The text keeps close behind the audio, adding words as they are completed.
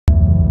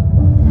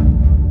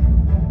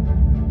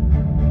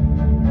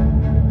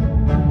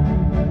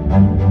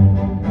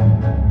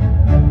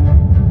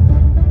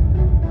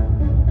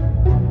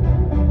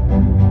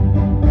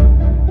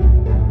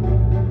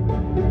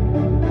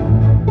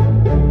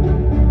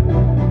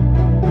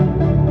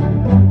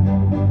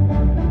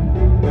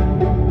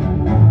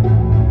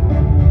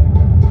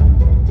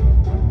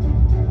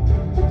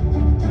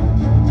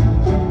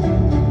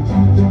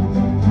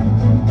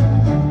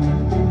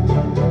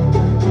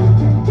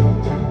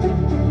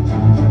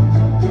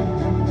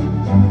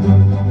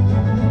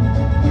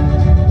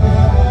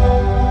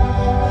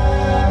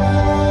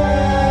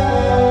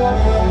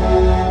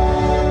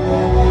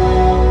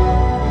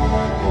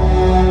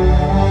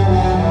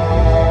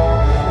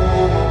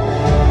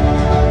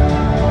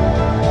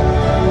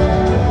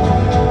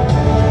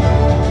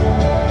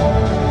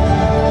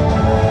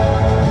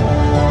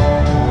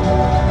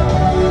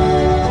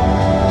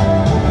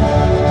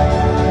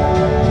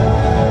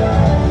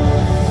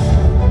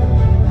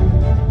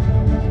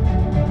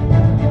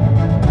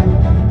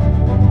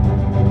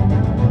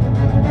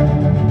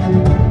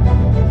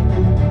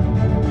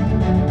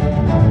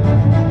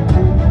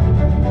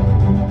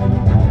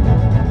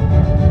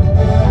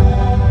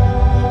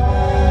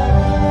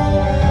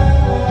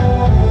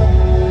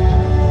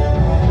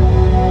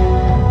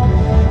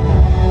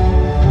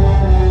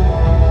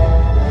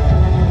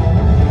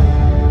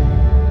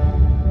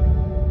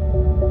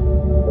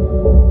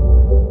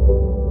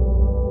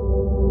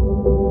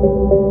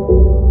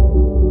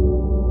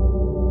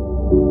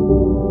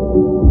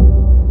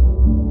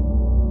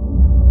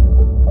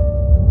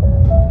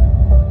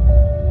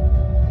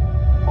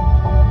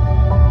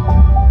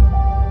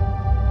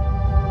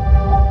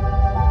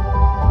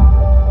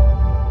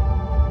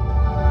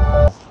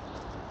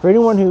For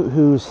anyone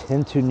who's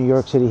into New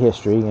York City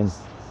history and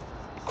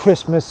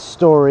Christmas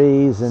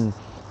stories and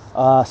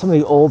some of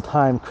the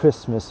old-time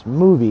Christmas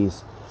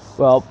movies,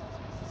 well,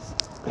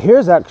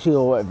 here's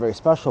actually a very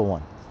special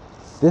one.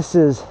 This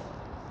is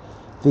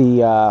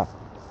the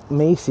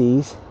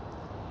Macy's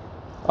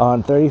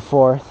on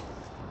 34th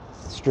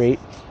Street,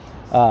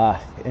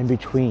 in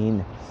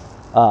between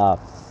 7th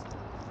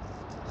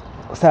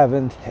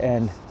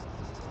and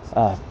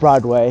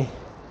Broadway.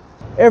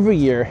 Every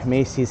year,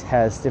 Macy's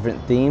has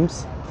different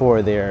themes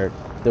for the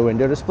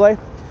window display,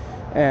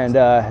 and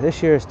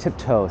this year is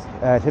Tiptoe.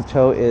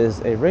 Tiptoe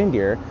is a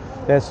reindeer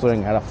that's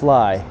learning how to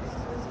fly.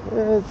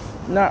 It's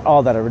not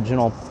all that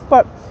original,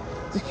 but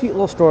it's a cute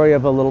little story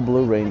of a little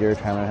blue reindeer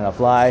trying to learn how to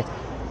fly.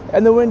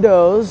 And the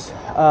windows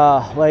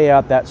lay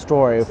out that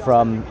story,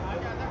 from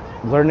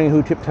learning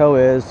who Tiptoe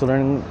is to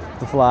learning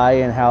to fly,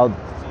 and how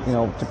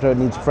Tiptoe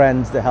needs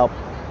friends to help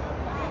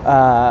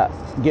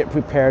get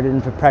prepared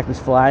and to practice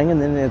flying,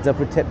 and then it ends up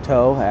with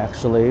Tiptoe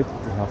actually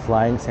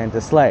flying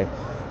Santa's sleigh.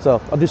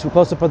 So I'll do some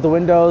close-up of the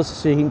windows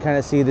so you can kind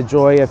of see the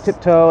joy of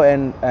Tiptoe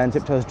and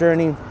Tiptoe's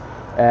journey.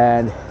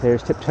 And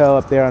there's Tiptoe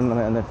up there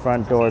on the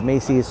front door of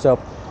Macy's. So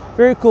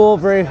very cool,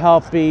 very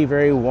happy,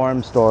 very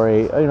warm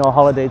story,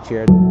 holiday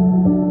cheer.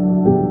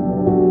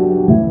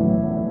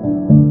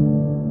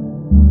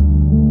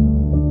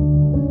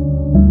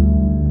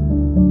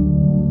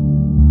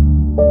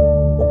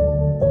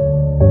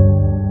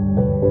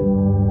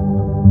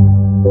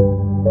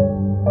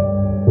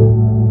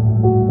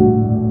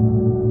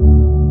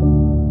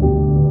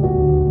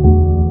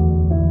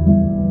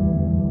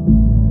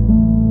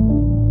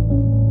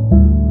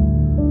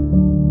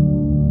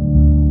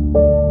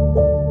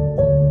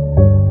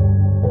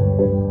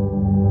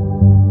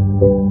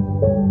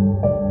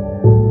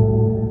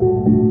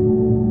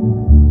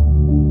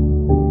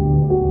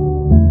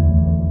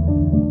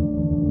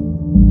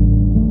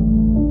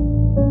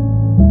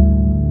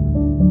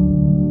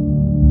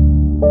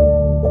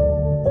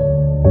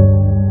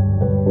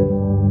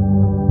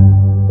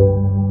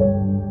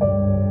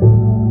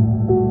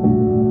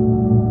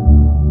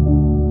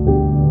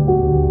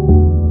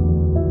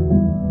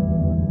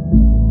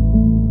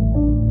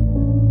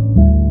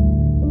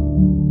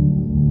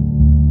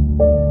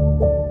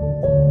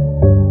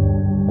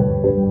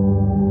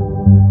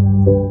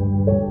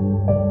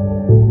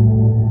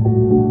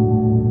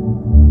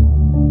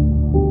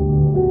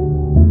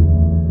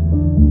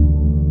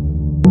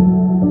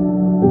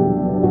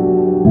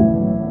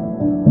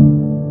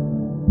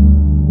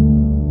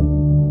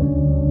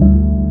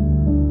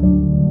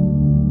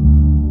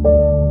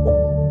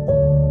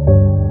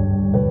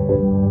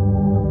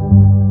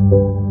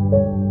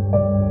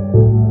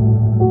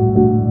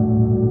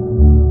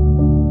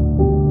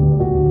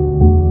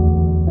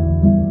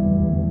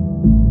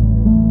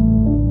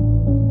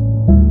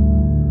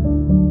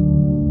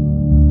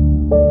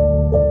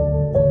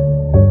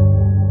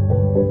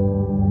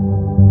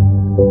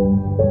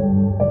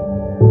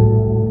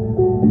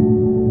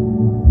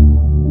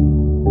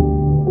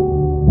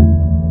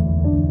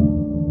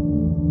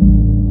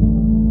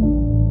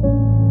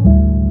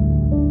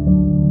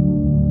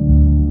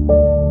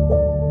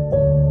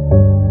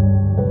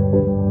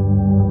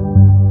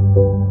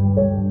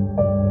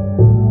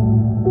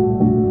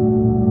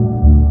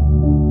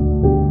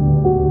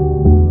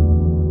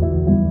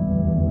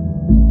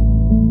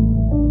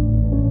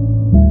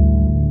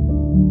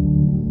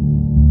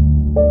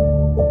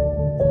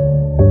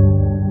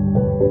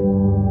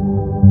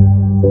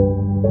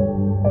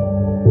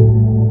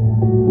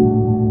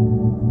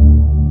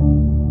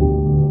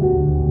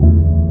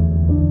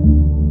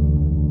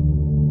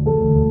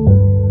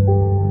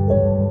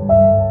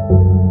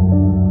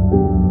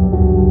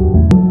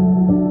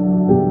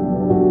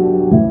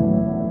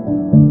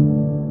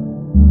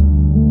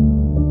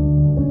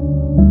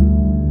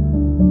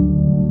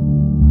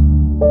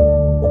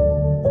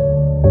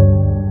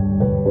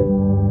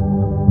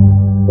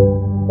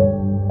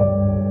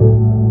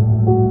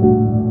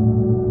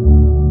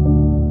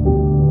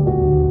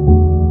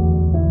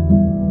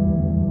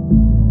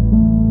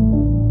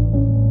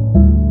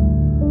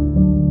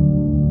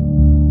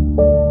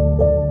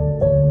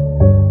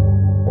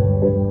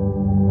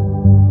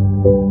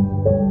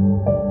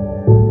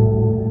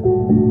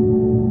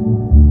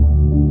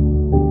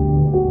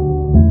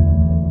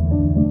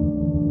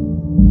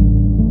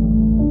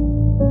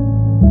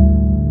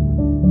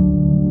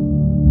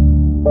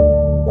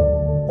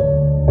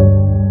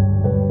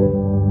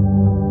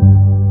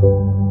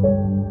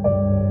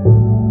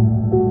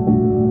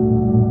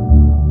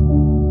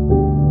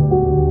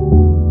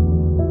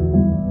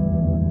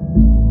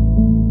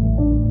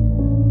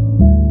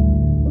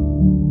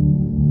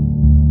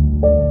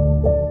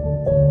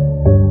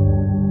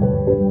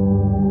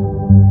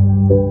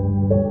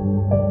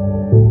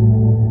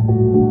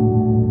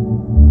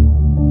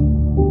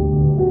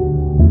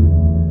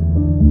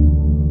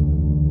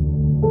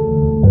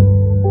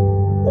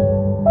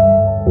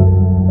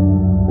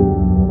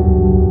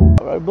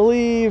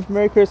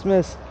 Merry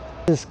Christmas.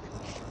 This is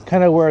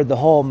kind of where the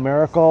whole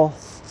miracle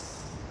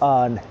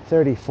on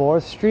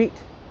 34th Street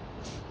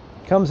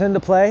comes into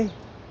play.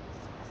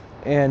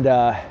 And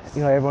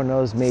you know, everyone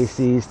knows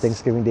Macy's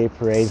Thanksgiving Day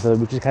Parade, so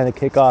we just kind of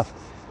kick off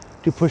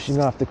to pushing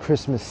off the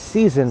Christmas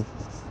season.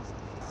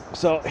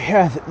 So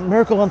yeah,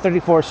 Miracle on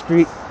 34th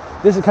Street.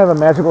 This is kind of a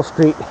magical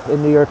street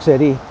in New York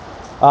City.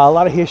 A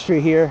lot of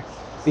history here.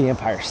 The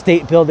Empire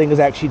State Building is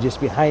actually just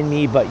behind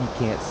me, but you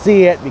can't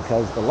see it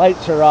because the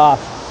lights are off.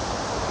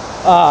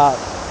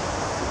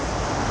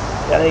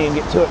 Yeah, they can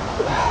get to it.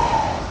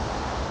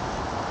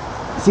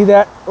 See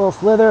that little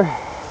slither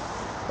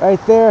right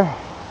there?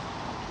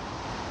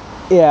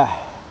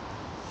 Yeah,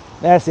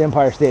 that's the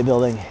Empire State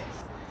Building.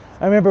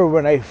 I remember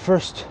when I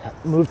first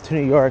moved to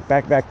New York,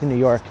 back to New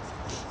York,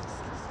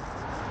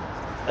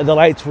 the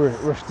lights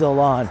were still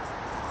on.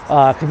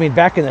 I mean,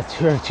 back in the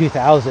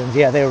 2000s,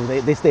 yeah,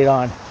 they stayed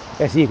on.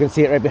 Yeah, so you can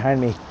see it right behind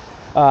me.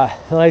 The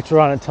lights were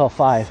on until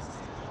 5.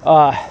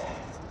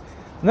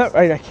 Not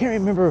right, I can't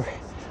remember.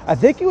 I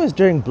think it was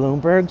during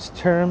Bloomberg's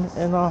term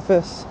in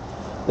office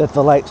that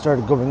the lights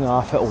started going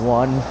off at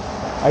 1.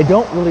 I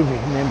don't really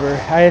remember.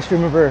 I just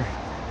remember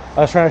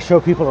I was trying to show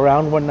people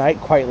around one night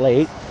quite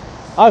late.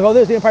 I'll go,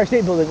 there's the Empire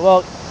State Building.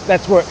 Well,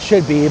 that's where it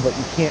should be, but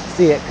you can't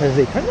see it because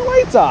they turned the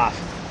lights off.